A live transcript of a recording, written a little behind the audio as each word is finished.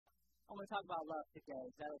I want to talk about love today.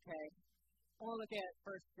 Is that okay? I want to look at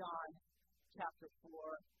 1 John chapter 4,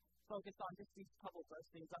 focus on just these couple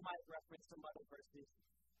verses. I might reference some other verses.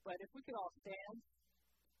 But if we could all stand,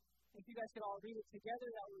 if you guys could all read it together,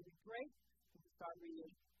 that would be great. We can start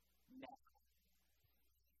reading now.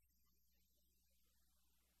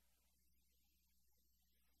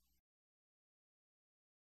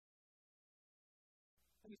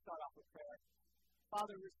 Let me start off with prayer.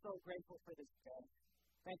 Father, we're so grateful for this day.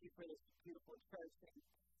 Thank you for this beautiful church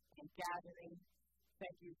and gathering.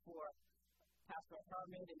 Thank you for Pastor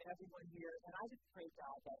Herman and everyone here. And I just pray,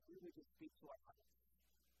 God, that you would just speak to our hearts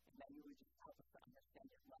and that you would just help us to understand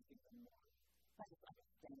your love even more. Let us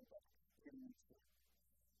understand that experience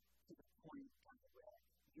to the point, God, where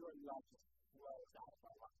your love just flows out of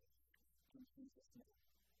our lives. In Jesus' name.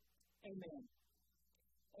 Amen.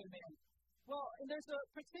 Amen. Well, and there's a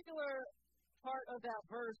particular part of that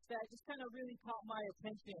verse that just kind of really caught my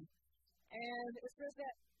attention. And it says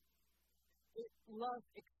that love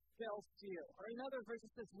expels fear. Or in other verses,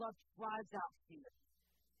 it says love drives out fear.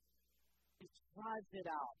 It drives it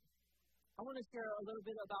out. I want to share a little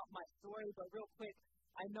bit about my story, but real quick,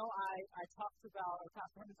 I know I talked about, or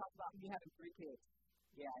Pastor Herman talked about me having 3 kids.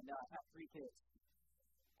 Yeah, I know, I have 3 kids.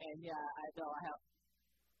 And yeah, I know I have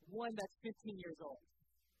one that's 15 years old.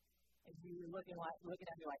 And you were looking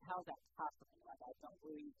at me like, how's that possible? Like, I don't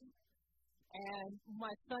believe you. And my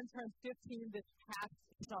son turned 15 this past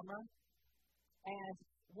summer. And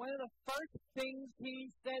one of the first things he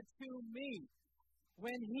said to me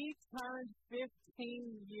when he turned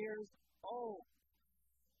 15 years old,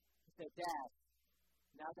 he said, Dad,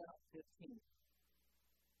 now that I'm 15,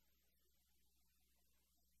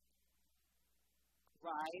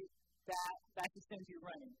 right? That just sends you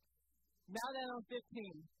running. Now that I'm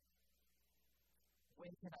 15,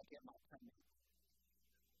 when can I get my permit?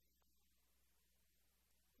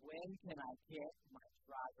 When can I get my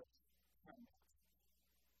driver's permit?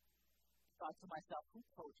 I thought to myself, who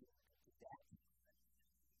told you that?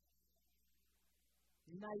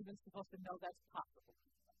 You're not even supposed to know that's possible.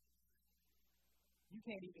 You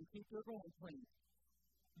can't even keep your room clean.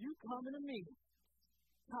 You coming to me,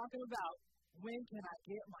 talking about when can I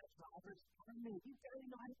get my driver's permit? You barely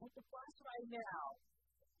know how to take the bus right now.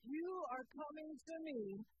 You are coming to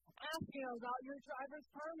me asking about your driver's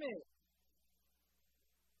permit.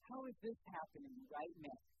 How is this happening right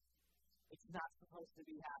now? It's not supposed to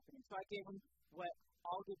be happening. So I gave him what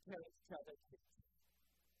all good parents tell their kids.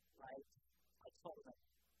 Right? I told them,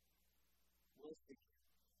 we'll see.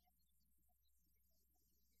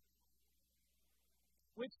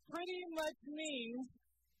 Which pretty much means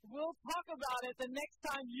we'll talk about it the next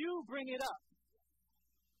time you bring it up.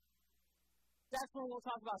 That's when we'll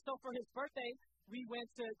talk about. So for his birthday, we went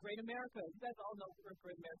to Great America. You guys all know where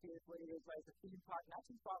Great America is, what it is, right? It's a theme park not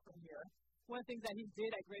too far from here. One of the things that he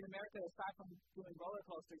did at Great America, aside from doing roller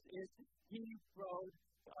coasters, is he drove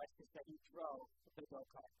the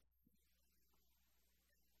go-kart.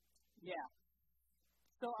 Yeah.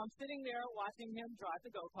 So I'm sitting there watching him drive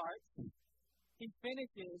the go-kart. He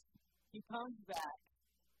finishes. He comes back.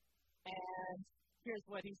 And here's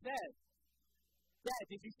what he says. Dad,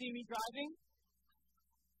 did you see me driving?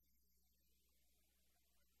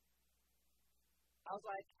 I was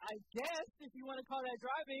like, I guess if you want to call that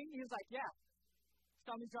driving. He was like, yeah.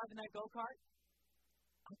 Saw me driving that go-kart?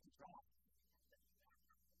 I can drive.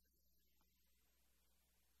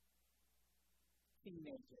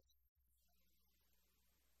 Teenagers.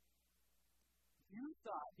 You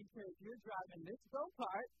thought because you're driving this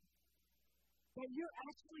go-kart that you're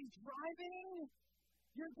actually driving.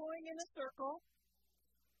 You're going in a circle.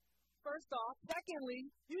 First off. Secondly,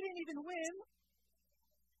 you didn't even win.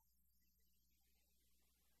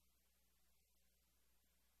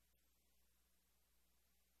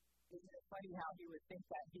 Isn't it funny how he would think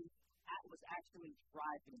that he was actually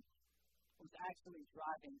driving?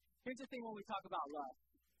 Here's the thing when we talk about love.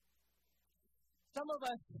 Some of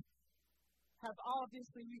us have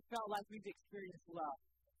obviously felt like we've experienced love.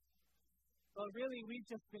 But really, we've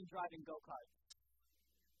just been driving go-karts.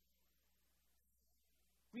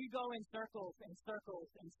 We go in circles and circles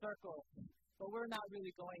and circles, but we're not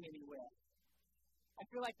really going anywhere. I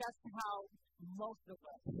feel like that's how most of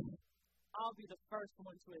us, I'll be the first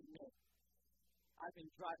one to admit, I've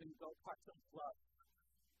been driving go-karts of love.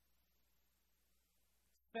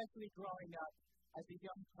 Especially growing up as a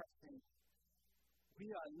young person, we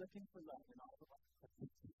are looking for love in all of our lives.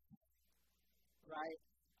 Right?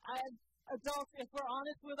 As adults, if we're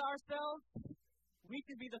honest with ourselves, we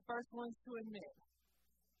could be the first ones to admit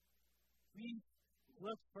we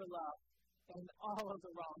look for love in all of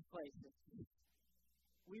the wrong places.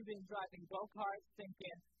 We've been driving go-karts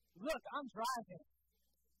thinking, look look, I'm driving.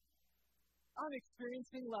 I'm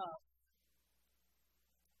experiencing love.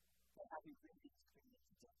 But have you really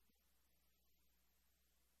experienced it?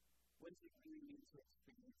 What does it really mean to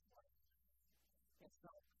experience love? And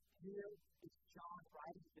so here is John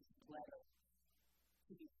writing this letter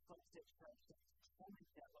to these folks at church and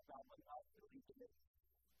he's telling them about what love really is.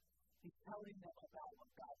 He's telling them about what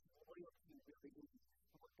God's loyalty really is,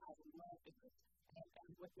 and what God's love is,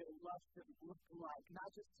 and what their love should look like, not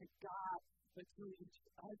just to God, but to each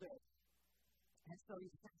other. And so he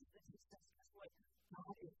says this, guess what?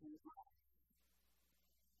 God is love.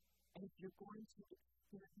 And if you're going to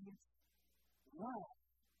experience love,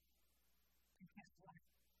 then guess what?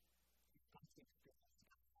 You've got to experience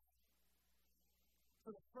God. So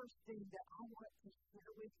the first thing that I want to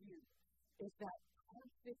share with you is that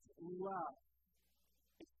perfect love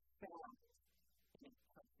is found in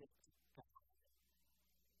perfect God.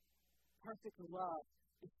 Perfect love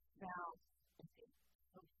is found in a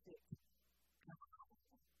perfect God.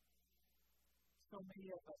 So many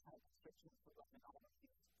of us have restrictions for love in all of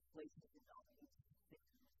these places and all of these things.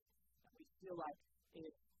 And we feel like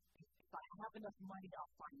if I have enough money,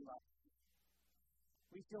 I'll find love.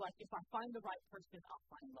 We feel like if I find the right person, I'll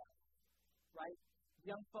find love. Right?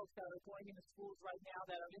 Young folks that are going into schools right now,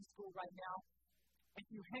 that are in school right now, if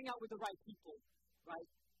you hang out with the right people, right,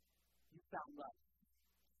 you found love.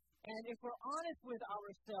 And if we're honest with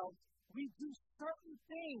ourselves, we do certain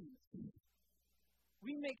things.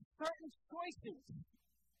 We make certain choices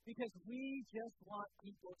because we just want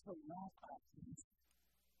people to love us.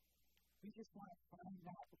 We just want to find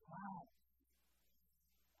that love.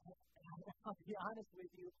 And I'll be honest with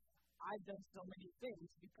you, I've done so many things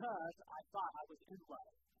because I thought I was in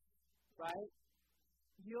love, right?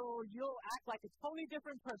 You'll act like a totally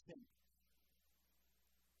different person.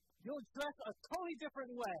 You'll dress a totally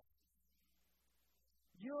different way.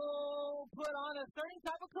 You'll put on a certain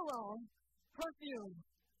type of cologne, perfume,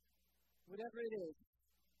 whatever it is,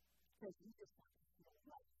 because you just want to feel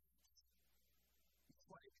love. You just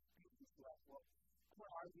want to experience love. Well, I'm going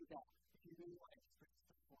to argue that if you really want to experience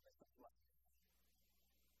the fullness of love,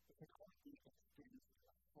 it can only be experienced in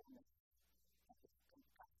the fullness of the Spirit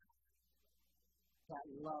of God that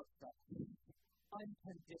loves us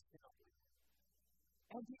unconditionally.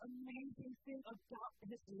 And the amazing thing about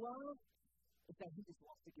His love is that He just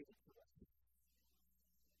wants to give it to us.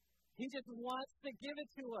 He just wants to give it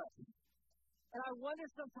to us. And I wonder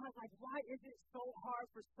sometimes, like, why is it so hard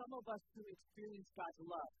for some of us to experience God's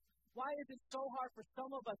love? Why is it so hard for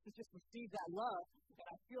some of us to just receive that love? And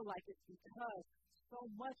I feel like it's because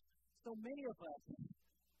so many of us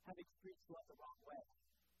have experienced love the wrong way.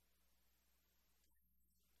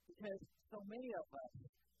 Because so many of us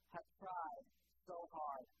have tried so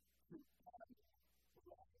hard to earn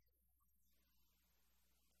love.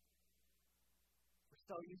 We're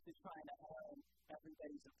so used to trying to earn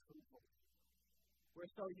everybody's approval.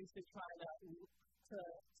 We're so used to trying to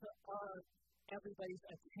earn everybody's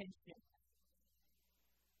attention.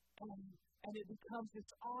 And it becomes this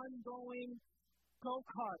ongoing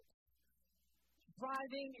go-kart,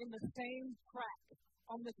 driving in the same track,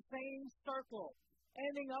 on the same circle,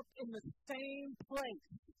 ending up in the same place.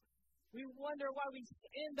 We wonder why we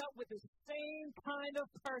end up with the same kind of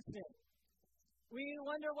person. We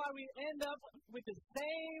wonder why we end up with the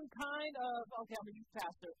same kind of, okay, I'm a youth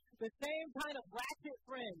pastor, the same kind of ratchet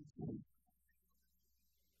friends.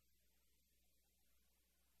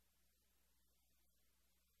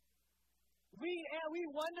 We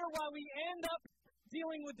wonder why we end up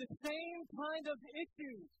dealing with the same kind of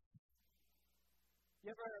issues.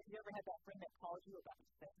 You ever had that friend that calls you about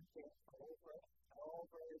the same thing over and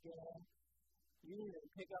over again? You didn't even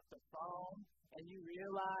pick up the phone, and you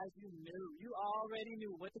realize you already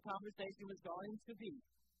knew what the conversation was going to be.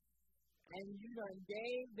 And you done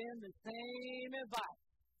gave them the same advice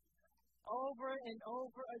over and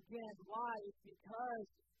over again. Why? It's because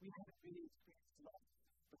we haven't really experienced love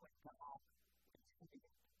the way God intended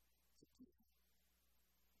to do.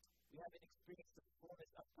 We haven't experienced the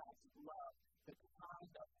fullness of God's love, the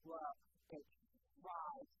kind of love that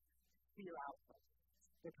drives fear out of us,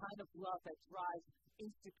 the kind of love that drives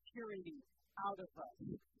insecurity out of us,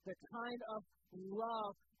 the kind of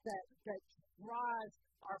love that drives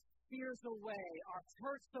our fears away, our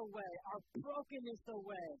hurts away, our brokenness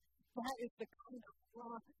away. That is the kind of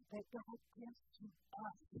love that God gives to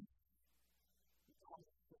us. We all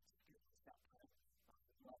have to experience that kind of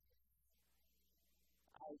love.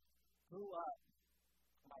 I grew up,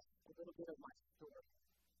 a little bit of my story.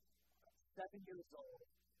 7 years old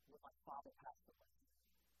when my father passed away.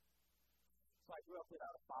 So I grew up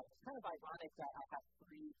without a father. It's kind of ironic that I have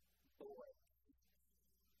 3 boys.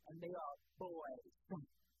 and they are boys.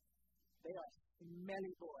 They are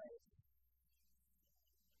smelly boys.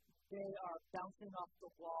 They are bouncing off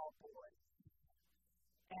the wall boys.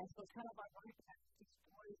 And so kind of ironic that these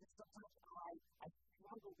stories, and sometimes I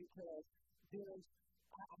struggle because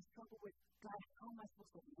I struggle with, God, how am I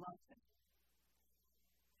supposed to love them?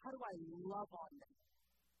 How do I love on them?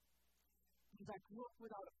 Because I grew up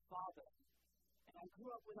without a father, and I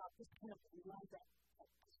grew up without this kind of love that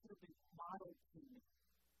should have been modeled to me.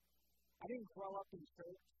 I didn't grow up in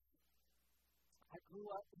church. I grew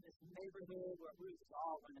up in this neighborhood where we were just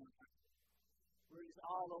all running around. We were just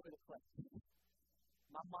all over the place.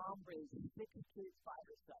 My mom raised 6 kids by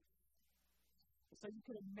herself. So you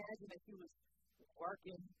can imagine that she was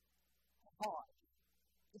working hard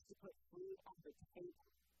just to put food on the table.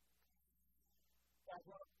 I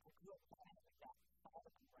grew up having that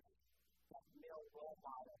father, that male role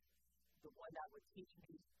model, the one that would teach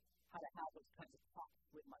me how to have those kinds of talks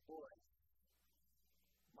with my boys.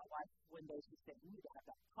 My wife, one day, she said, "You need to have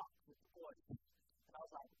that talk with the boys." And I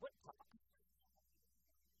was like, "What talk?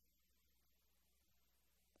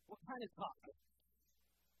 What kind of talk?"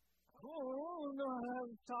 "Oh, no, I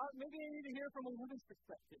haven't talked. Maybe I need to hear from a woman's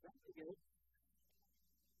perspective." That'd be good.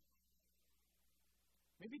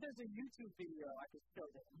 Maybe there's a YouTube video I could show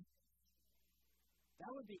them.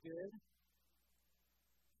 That would be good.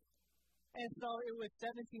 And so it was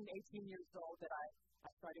 17, 18 years old that I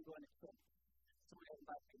started going to church. Someone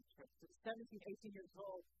invited me to church. So 17, 18 years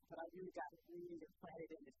old that I really got rooted and planted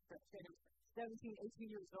in this church. And it was 17,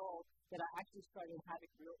 18 years old that I actually started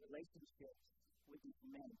having real relationships with these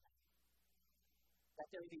men. That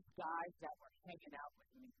there were these guys that were hanging out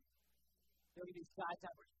with me. There were these guys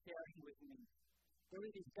that were sharing with me. There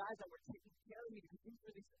were these guys that were taking care of me because these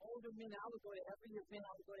were these older men. I would go to every event.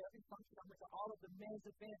 I would go to every function. I went to all of the men's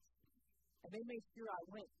events. And they made sure I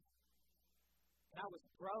went. And I was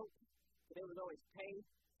broke, but they would always pay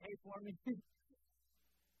for me.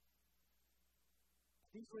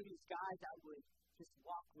 These were these guys that would just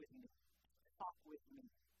walk with me, talk with me,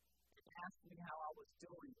 and ask me how I was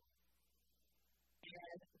doing.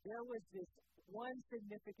 And there was this one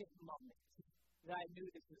significant moment that I knew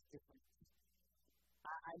this was different.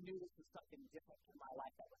 I knew this was something different in my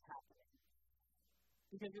life that was happening.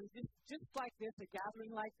 Because it was just like this, a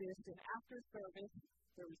gathering like this, and after service,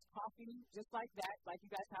 there was coffee just like that, like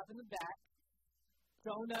you guys have in the back,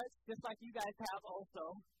 donuts just like you guys have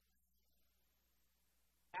also,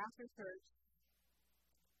 after church,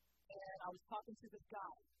 and I was talking to this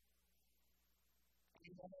guy,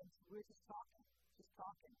 and then we were just talking,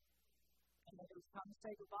 and then it was time to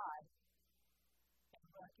say goodbye, and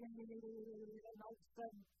we're like, and all of a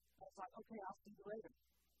sudden, I was like, "Okay, I'll see you later,"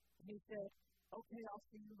 and he said, "Okay, I'll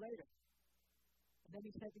see you later." And then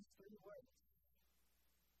he said these 3 words.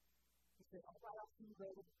 He said, "All right, I'll see you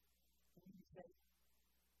later." And then he said,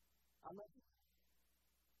 "I love you."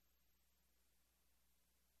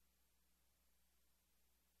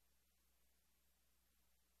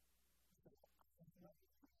 He said, "I love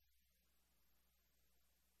you."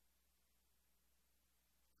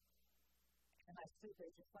 And I stood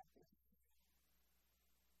there just like this.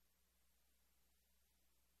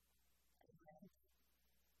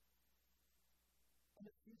 In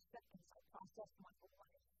a few seconds, I processed my whole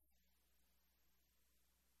life.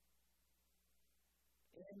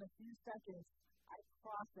 In a few seconds, I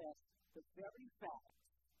processed the very fact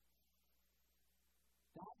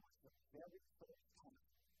that was the very first time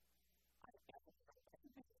I ever heard a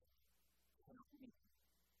man tell me.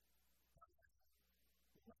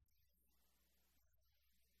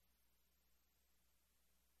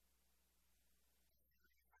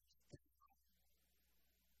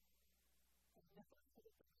 I never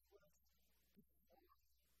heard those words before.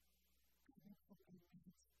 Coming from a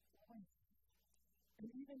man's voice. And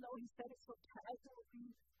even though he said it so casually,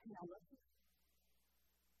 "Hey, I love you,"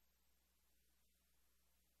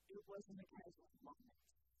 it wasn't a casual moment.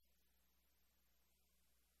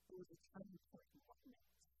 It was a turning point moment.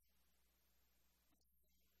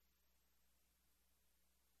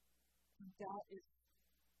 And that is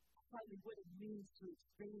partly what it means to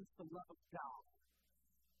experience the love of God.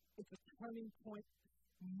 It's a turning point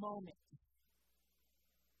moment.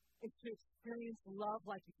 It's to experience love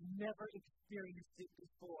like you've never experienced it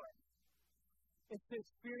before. It's to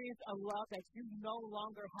experience a love that you no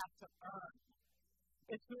longer have to earn.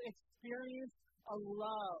 It's to experience a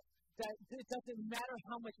love that it doesn't matter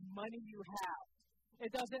how much money you have.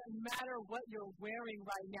 It doesn't matter what you're wearing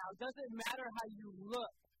right now. It doesn't matter how you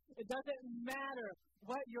look. It doesn't matter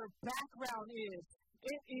what your background is.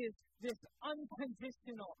 It is this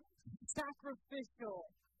unconditional,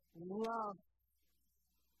 sacrificial love.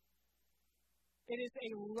 It is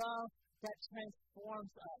a love that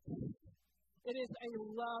transforms us. It is a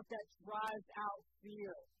love that drives out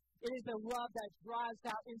fear. It is a love that drives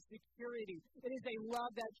out insecurity. It is a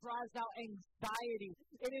love that drives out anxiety.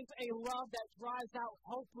 It is a love that drives out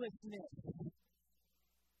hopelessness.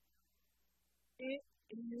 It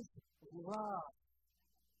is love.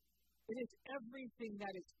 It is everything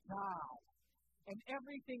that is God. And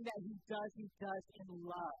everything that He does in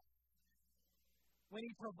love. When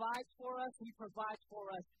He provides for us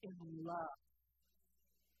in love.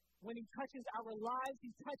 When He touches our lives,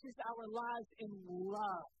 He touches our lives in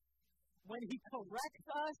love. When He corrects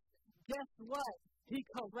us, guess what? He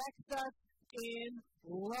corrects us in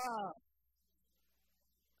love.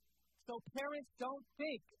 So parents, don't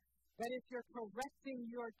think that if you're correcting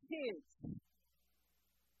your kids,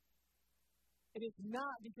 it is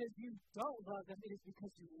not because you don't love them, it is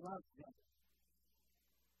because you love them.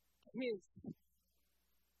 Kids,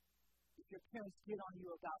 if your parents get on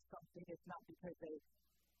you about something, it's not because they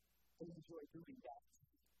enjoy doing that.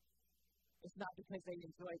 It's not because they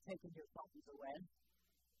enjoy taking your phones away.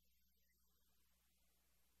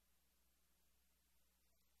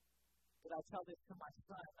 But I tell this to my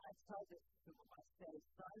son. I tell this to him. I say,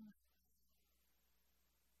 son,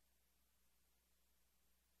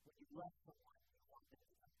 when you love someone, you want them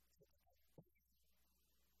to love you.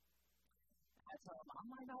 I tell him, I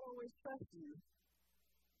might not always trust you,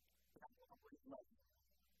 but I will always love you.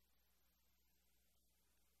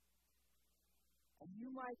 And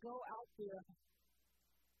you might go out there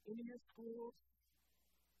into your schools,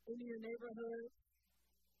 into your neighborhoods,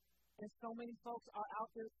 and so many folks are out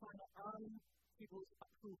there trying to earn people's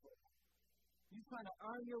approval. You're trying to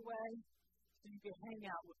earn your way so you can hang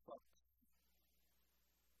out with folks.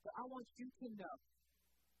 But I want you to know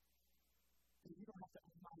that you don't have to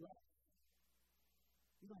earn my love.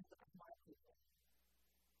 You don't have to earn my approval.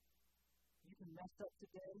 You can mess up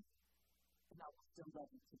today, and I will still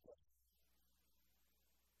love you today.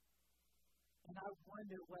 And I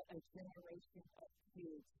wonder what a generation of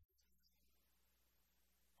kids,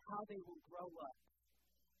 how they will grow up,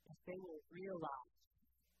 if they will realize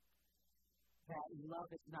that love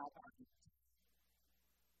is not argument.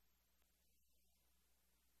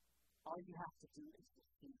 All you have to do is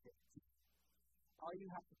receive it. All you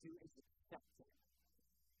have to do is accept it.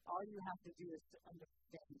 All you have to do is to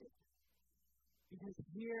understand it. Because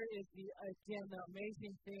here is the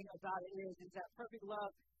amazing thing about it is that perfect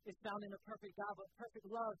love is found in a perfect God, but perfect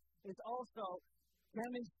love is also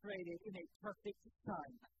demonstrated in a perfect Son.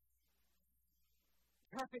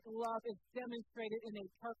 Perfect love is demonstrated in a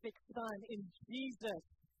perfect Son, in Jesus.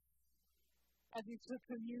 As we took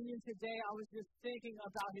communion today, I was just thinking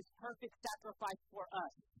about His perfect sacrifice for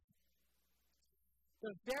us.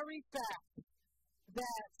 The very fact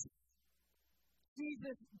that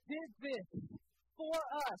Jesus did this for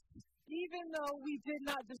us, even though we did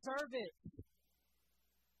not deserve it,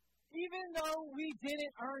 even though we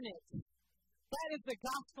didn't earn it. That is the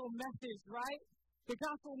gospel message, right? The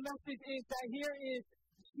gospel message is that here is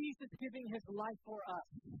Jesus giving His life for us.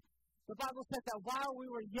 The Bible says that while we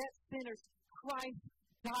were yet sinners, Christ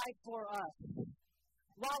died for us.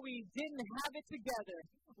 While we didn't have it together,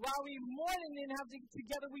 while we more than didn't have it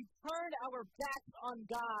together, we turned our backs on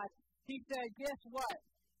God. He said, guess what?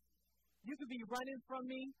 You could be running from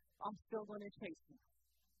me, I'm still going to chase you.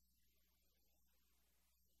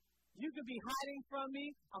 You could be hiding from me,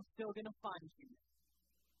 I'm still going to find you.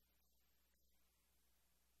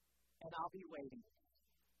 And I'll be waiting.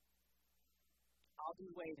 I'll be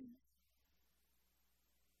waiting.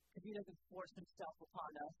 Because He doesn't force Himself upon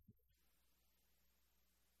us.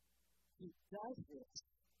 He does this.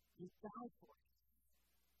 He died for us.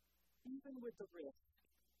 Even with the risk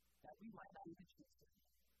that we might not even choose Him.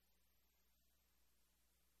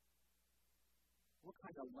 What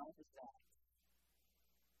kind of love is that?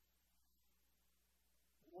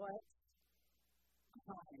 What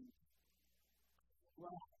kind of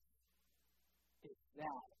love is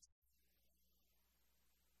that?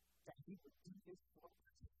 That He would do this for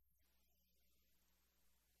us.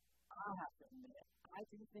 I have to admit, I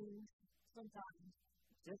do things sometimes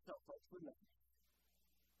just so folks would love me.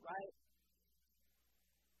 Right?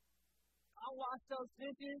 I wash those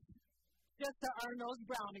dishes just to earn those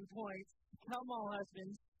brownie points. Come on,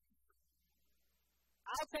 husbands.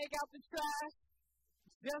 I'll take out the trash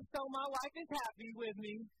just so my wife is happy with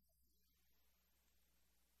me.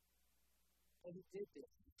 And He did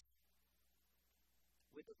this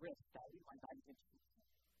with the risk that we might not even choose Him.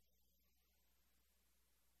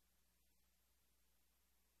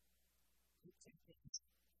 He did this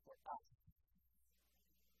for us.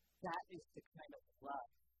 That is the kind of love.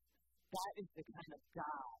 That is the kind of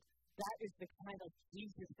God That is the kind of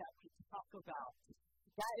Jesus that we talk about.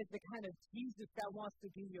 That is the kind of Jesus that wants to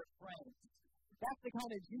be your friend. That's the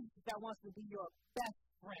kind of Jesus that wants to be your best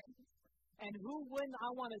friend. And who wouldn't I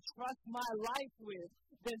want to trust my life with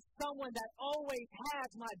than someone that always has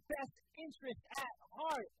my best interest at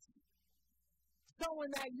heart? Someone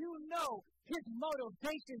that you know his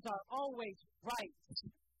motivations are always right.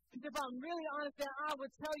 Because if I'm really honest, then I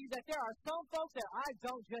would tell you that there are some folks that I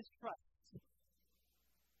don't just trust.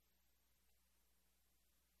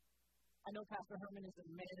 I know Pastor Herman is a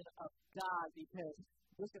man of God because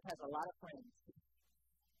Bishop has a lot of friends.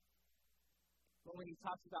 But when he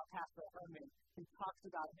talks about Pastor Herman, he talks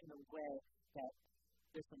about him in a way that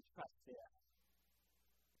there's some trust there.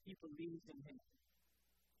 He believes in him.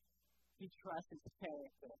 He trusts his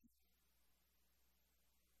character.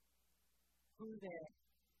 Who then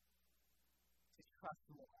to trust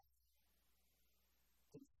more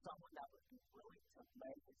than someone that would be willing to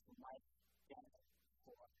lay his life down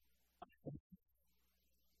for us?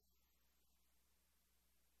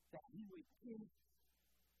 That he would give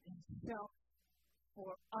himself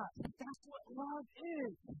for us. That's what love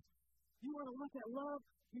is. You want to look at love?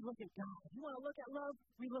 We look at God. You want to look at love?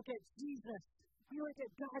 We look at Jesus. We look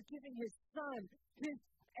at God giving his son, his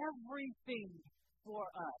everything for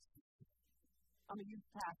us. I'm a youth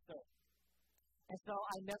pastor. And so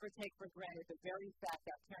I never take for granted the very fact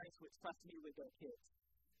that parents would trust me with their kids.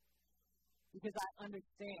 Because I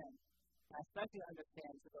understand, I especially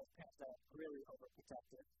understand to those parents that are really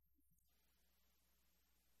overprotective.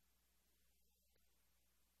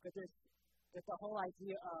 But there's the whole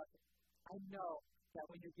idea of, I know that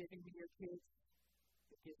when you're giving me your kids,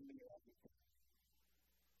 you're giving me your everything.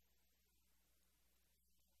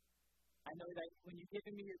 I know that when you're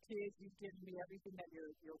giving me your kids, you've given me everything that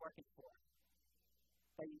you're working for,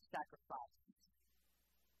 that you sacrificed.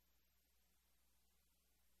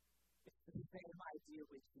 It's the same idea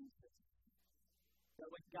with Jesus. That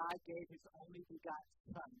when God gave his only begotten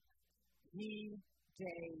Son, he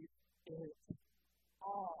gave it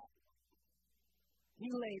all. He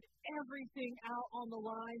laid everything out on the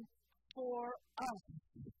line for us.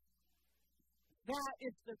 That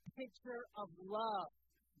is the picture of love.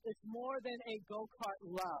 It's more than a go-kart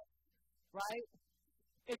love, right?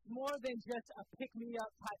 It's more than just a pick-me-up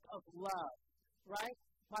type of love, right?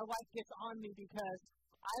 My wife gets on me because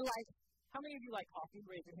how many of you like coffee?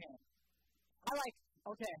 Raise your hand. I like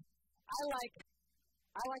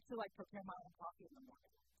to prepare my own coffee in the morning.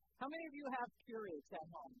 How many of you have Keurigs at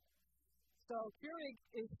home? So Keurig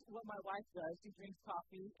is what my wife does. She drinks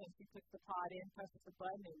coffee and she puts the pot in, presses the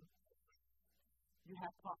button, and you have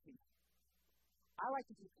coffee. I like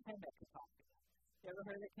to do Chemex coffee. You ever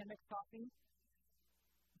heard of Chemex coffee?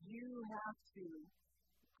 You have to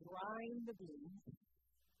grind the beans.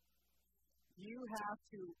 You have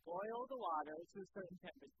to boil the water to a certain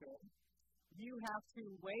temperature. You have to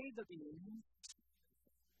weigh the beans.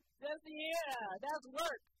 That's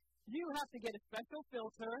work. You have to get a special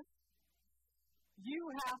filter. You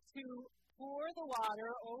have to pour the water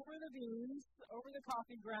over the beans, over the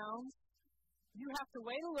coffee grounds. You have to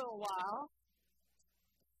wait a little while.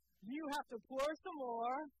 You have to pour some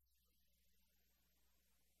more.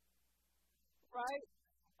 Right?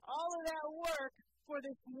 All of that work for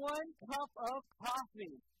this one cup of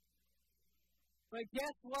coffee. But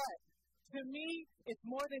guess what? To me, it's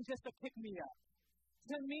more than just a pick-me-up.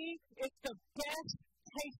 To me, it's the best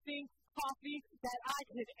tasting coffee that I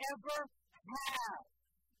could ever have.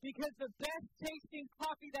 Because the best tasting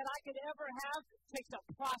coffee that I could ever have takes a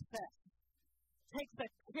process. Takes a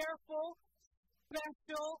careful,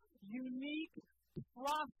 special, unique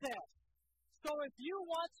process. So if you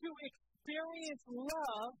want to experience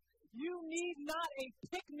love, you need not a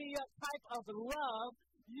pick-me-up type of love.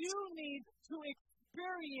 You need to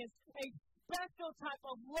experience a special type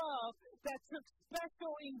of love that took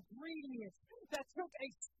special ingredients, that took a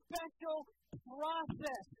special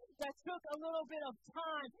process, that took a little bit of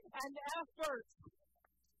time and effort,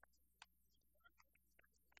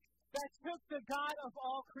 that took the God of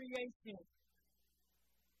all creation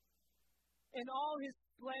in all his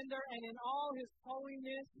splendor and in all his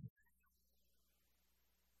holiness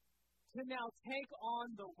to now take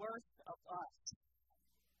on the worst of us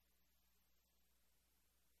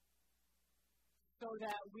so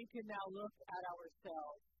that we can now look at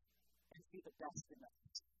ourselves and see the best in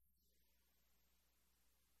us.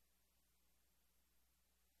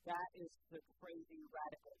 That is the crazy,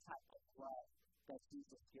 radical type of love that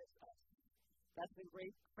Jesus gives us. That's the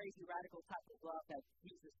great, crazy, radical type of love that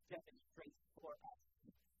Jesus demonstrates for us.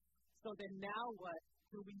 So then now what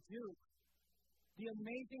do we do? The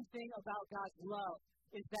amazing thing about God's love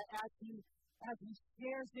is that as he as he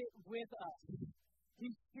shares it with us. He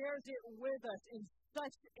shares it with us in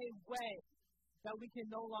such a way that we can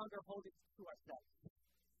no longer hold it to ourselves.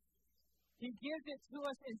 He gives it to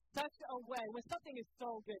us in such a way. When something is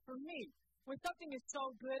so good, for me, when something is so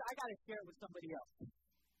good, I got to share it with somebody else.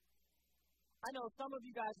 I know some of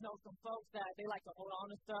you guys know some folks that they like to hold on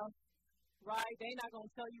to stuff, right? They're not going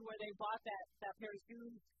to tell you where they bought that pair of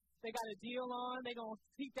shoes. They got a deal on. They're going to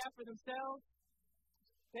keep that for themselves.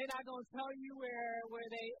 They're not going to tell you where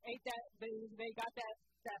they ate that, they got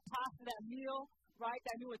that pasta, that meal, right?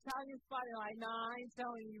 That new Italian spot. They're like, nah, I ain't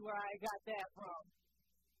telling you where I got that from.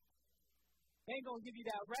 They ain't going to give you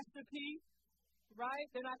that recipe, right?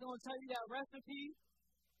 They're not going to tell you that recipe.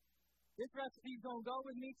 This recipe's going to go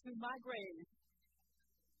with me to my grave.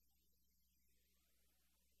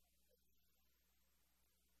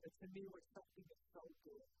 But to me, when something is so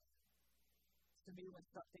good, to me, when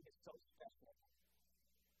something is so special,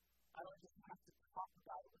 I don't just have to talk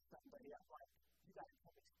about it with somebody. I'm like, you got to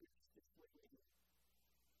come experience this with me.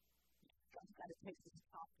 You got to taste this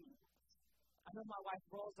coffee. I know my wife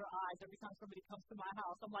rolls her eyes every time somebody comes to my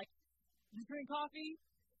house. I'm like, you drink coffee?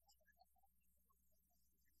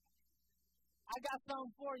 I got some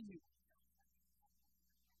for you.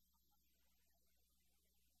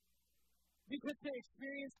 Because to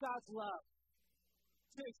experience God's love,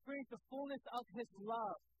 to experience the fullness of His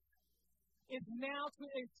love, is now to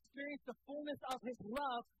experience the fullness of His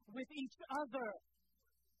love with each other.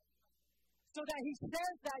 So that He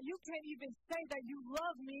says that you can't even say that you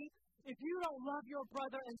love me if you don't love your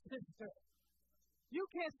brother and sister. You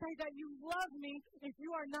can't say that you love me if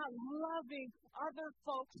you are not loving other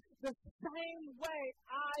folks the same way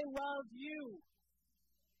I love you.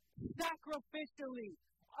 Sacrificially,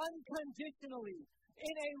 unconditionally,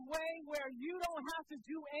 in a way where you don't have to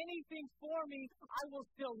do anything for me, I will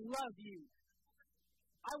still love you.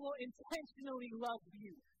 I will intentionally love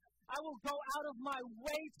you. I will go out of my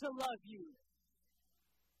way to love you.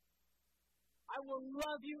 I will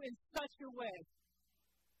love you in such a way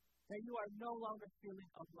that you are no longer feeling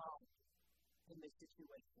alone in this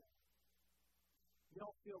situation. You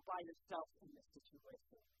don't feel by yourself in this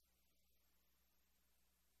situation.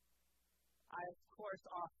 Of course,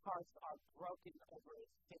 our hearts are broken over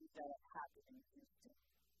things that have happened in Houston.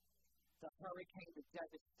 The hurricane, the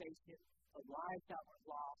devastation, the lives that were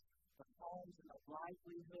lost, the homes and the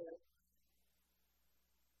livelihood.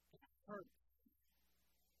 It hurts.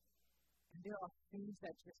 And there are things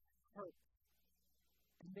that just hurt.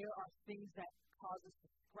 And there are things that cause us to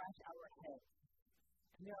scratch our heads.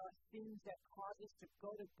 And there are things that cause us to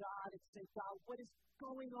go to God and say, God, what is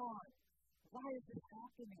going on? Why is this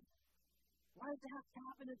happening? Why does it have to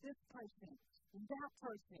happen to this person and that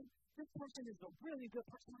person? This person is a really good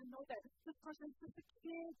person. I know that. This person is just a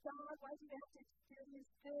kid, God. Why do they have to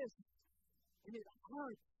experience this? And it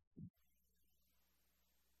hurts.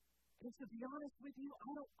 And to be honest with you,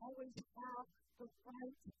 I don't always have the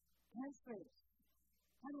right answers.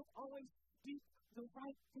 I don't always speak the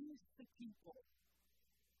right things to people.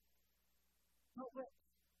 But what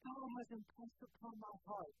God has impressed upon my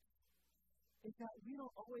heart is that we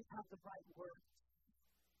don't always have the right words,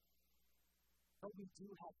 but we do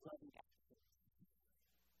have loving actions.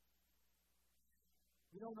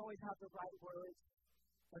 We don't always have the right words,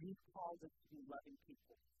 but He's called us to be loving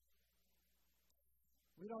people.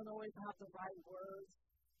 We don't always have the right words,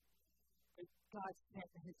 but God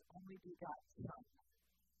sent His only begotten Son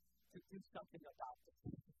to do something about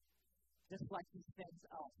this. Just like He sends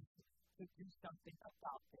us to do something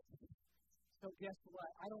about this. So guess what?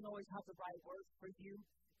 I don't always have the right words for you,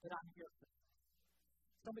 but I'm here for you.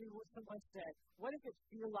 Someone said, what does it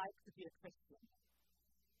feel like to be a Christian?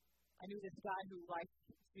 I knew this guy who liked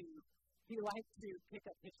to pick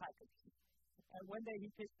up hitchhikers. And one day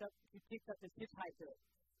he picked up this hitchhiker,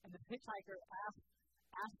 and the hitchhiker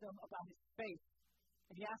asked him about his faith,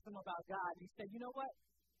 and he asked him about God. And he said, you know what?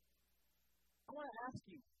 I want to ask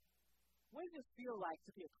you, what does it feel like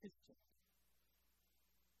to be a Christian?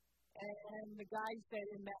 And the guy said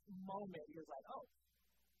in that moment, he was like, oh.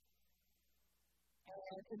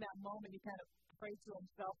 And in that moment, he kind of prayed to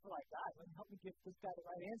himself for like, God, help me give this guy the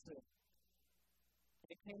right answer. And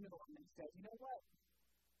it came to him and he said, you know what?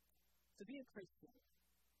 To be a Christian,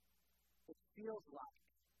 it feels like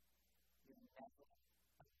you're never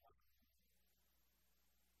alone.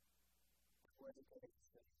 Where did they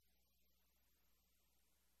say?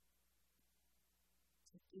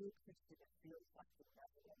 To be a Christian, it feels like you're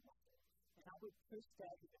never alone. And I would push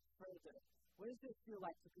that even further. What does it feel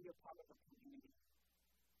like to be a part of a community?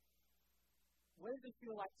 What does it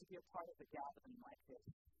feel like to be a part of a gathering like this?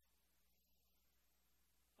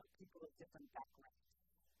 Of people of different backgrounds.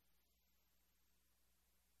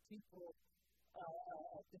 people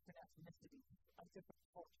of different ethnicities, of different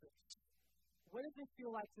cultures. What does it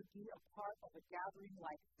feel like to be a part of a gathering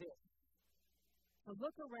like this? To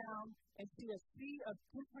look around and see a sea of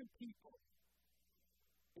different people.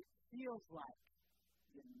 It feels like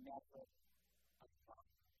you're never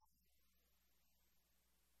alone.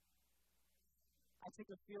 I took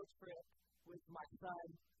a field trip with my son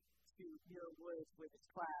to Muir Woods with his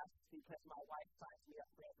class because my wife signs me up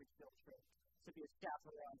for every field trip to be a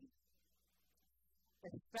chaperone,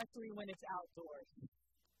 especially when it's outdoors.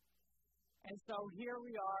 And so here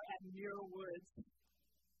we are at Muir Woods.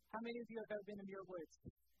 How many of you have ever been to Muir Woods?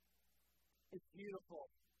 It's beautiful.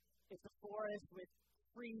 It's a forest with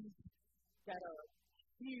trees that are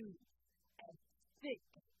huge and thick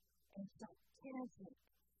and gigantic.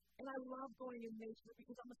 And I love going in nature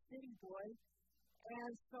because I'm a city boy.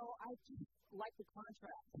 And so I just like the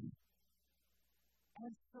contrast.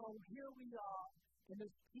 And so here we are, and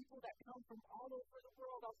there's people that come from all over the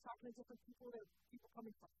world. I was talking to different people. There are people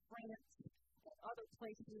coming from France and other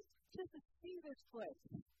places just to see this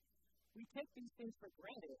place. We take these things for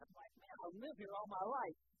granted. I'm like, man, I've lived here all my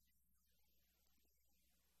life.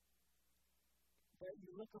 But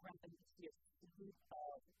you look around and you see a sea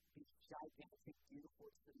of these gigantic, beautiful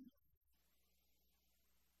trees.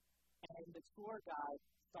 And the tour guide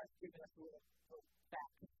starts giving us a little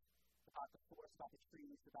facts about the forest, about the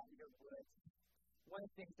trees, about your woods. One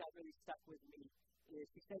of the things that really stuck with me is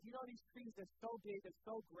she said, you know, these trees are so big, they're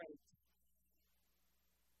so great.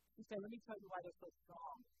 She said, let me tell you why they're so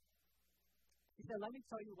strong. She said, let me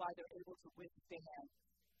tell you why they're able to withstand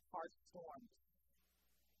harsh storms.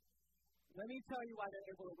 Let me tell you why they're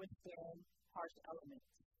able to withstand harsh elements.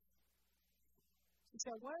 She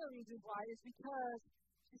said, one of the reasons why is because,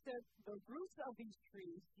 she said, the roots of these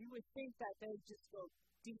trees, you would think that they just go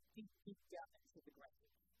deep, deep, deep down into the ground.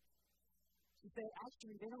 She said,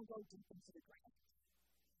 actually, they don't go deep into the ground.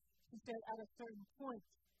 She said, at a certain point,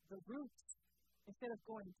 the roots, instead of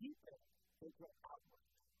going deeper, they grow outward.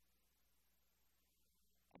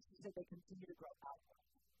 And she said they continue to grow outward.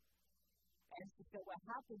 And she said what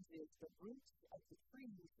happens is the roots of the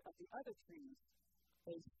trees, of the other trees,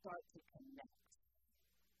 they start to connect.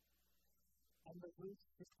 And the roots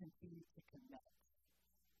just continue to connect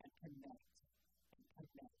and connect and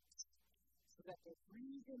connect. So that the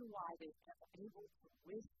reason why they are able to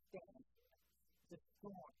withstand the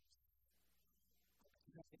storms is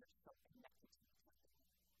because they are so connected to each other.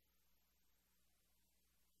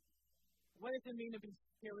 What does it mean to be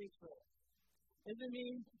spiritual? Does it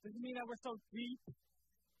mean that we're so deep,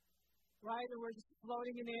 right? That we're just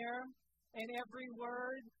floating in air, and every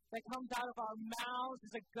word that comes out of our mouths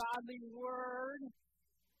is a godly word?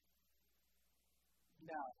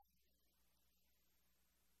 No.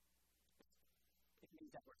 It means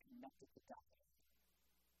that we're connected to God.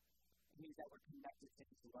 It means that we're connected to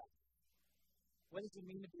His love. What does it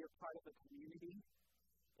mean to be a part of a community?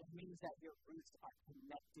 It means that your roots are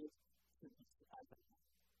connected to each other.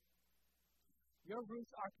 Your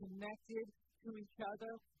roots are connected to each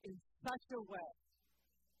other in such a way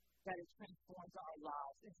that it transforms our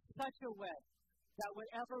lives, in such a way that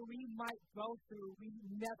whatever we might go through, we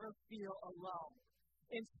never feel alone.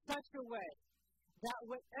 In such a way that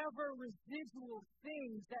whatever residual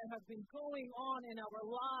things that have been going on in our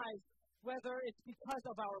lives, whether it's because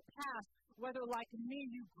of our past, whether like me,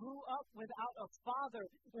 you grew up without a father,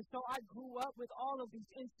 and so I grew up with all of these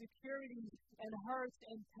insecurities and hurts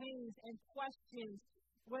and pains and questions,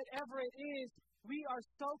 whatever it is, we are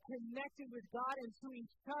so connected with God and to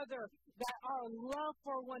each other that our love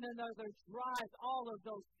for one another drives all of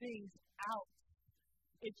those things out.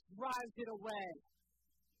 It drives it away.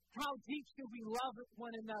 How deep should we love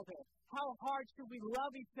one another? How hard should we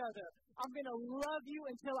love each other? I'm going to love you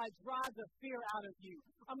until I drive the fear out of you.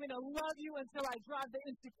 I'm going to love you until I drive the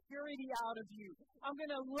insecurity out of you. I'm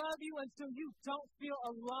going to love you until you don't feel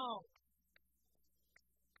alone.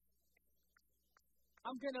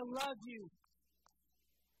 I'm going to love you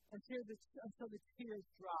until the tears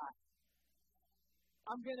dry.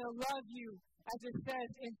 I'm going to love you, as it says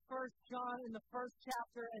in 1 John in the first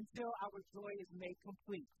chapter, until our joy is made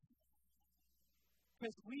complete.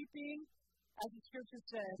 Because weeping, as the scripture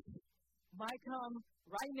says, might come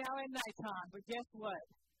right now at nighttime, but guess what?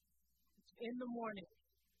 In the morning,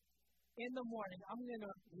 I'm going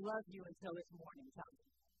to love you until it's morning time.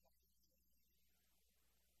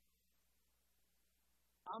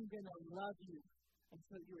 I'm going to love you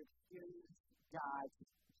until you experience God's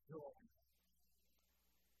joy.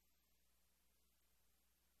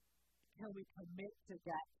 Can we commit to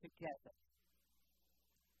that together?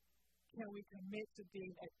 Can we commit to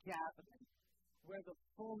being a gathering where the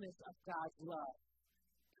fullness of God's love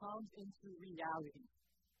comes into reality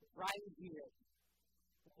right here.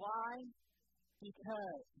 Why?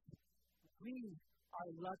 Because we are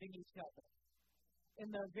loving each other. In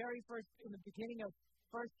the beginning of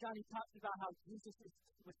 1 John, he talks about how Jesus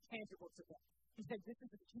was tangible to them. He said, this is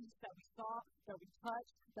the Jesus that we saw, that we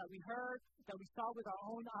touched, that we heard, that we saw with our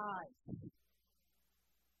own eyes.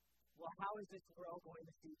 Well, how is this world going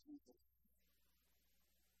to see Jesus?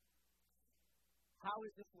 How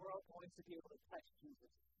is this world going to be able to touch Jesus?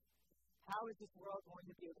 How is this world going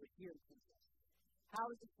to be able to hear Jesus? How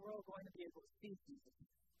is this world going to be able to see Jesus?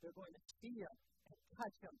 They're going to see him and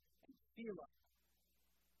touch him and feel him.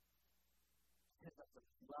 Because of the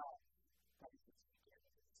love that is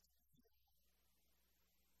experienced here.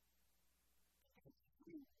 Because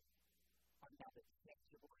you are now the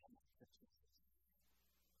tangible hands of Jesus.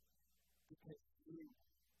 Because you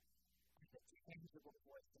are the tangible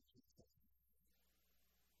voice of Jesus.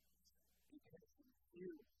 Because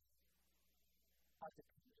you are the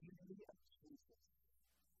community of Jesus,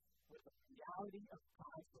 where the reality of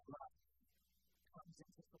God's love comes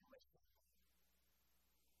into fruition.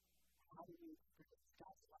 How do you experience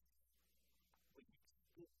God's love? When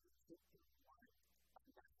you experience it in one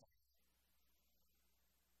another.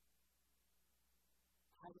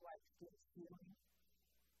 How do I experience healing?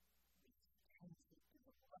 We experience it in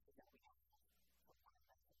the love that we have for one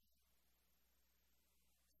another.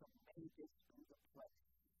 So may this be the place.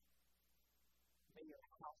 May your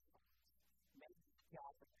household, may this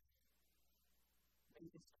gathering, may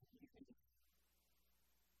this community be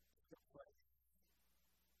the place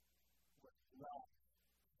where love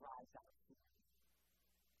flies out of here,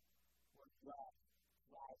 where love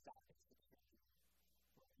flies out of security,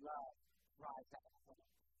 where love flies out of hope,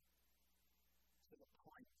 to the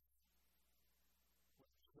point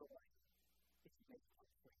where joy is made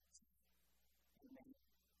complete. Amen.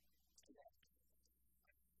 Today.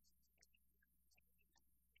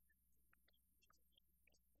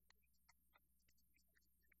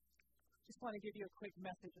 Just want to give you a quick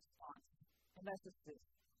message response, and that's just this.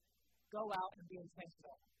 Go out and be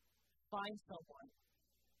intentional. Find someone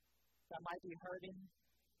that might be hurting.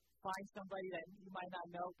 Find somebody that you might not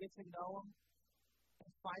know. Get to know them.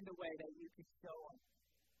 And find a way that you can show them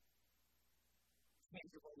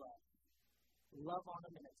tangible love. Love on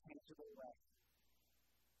them in a tangible way.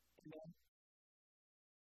 Amen.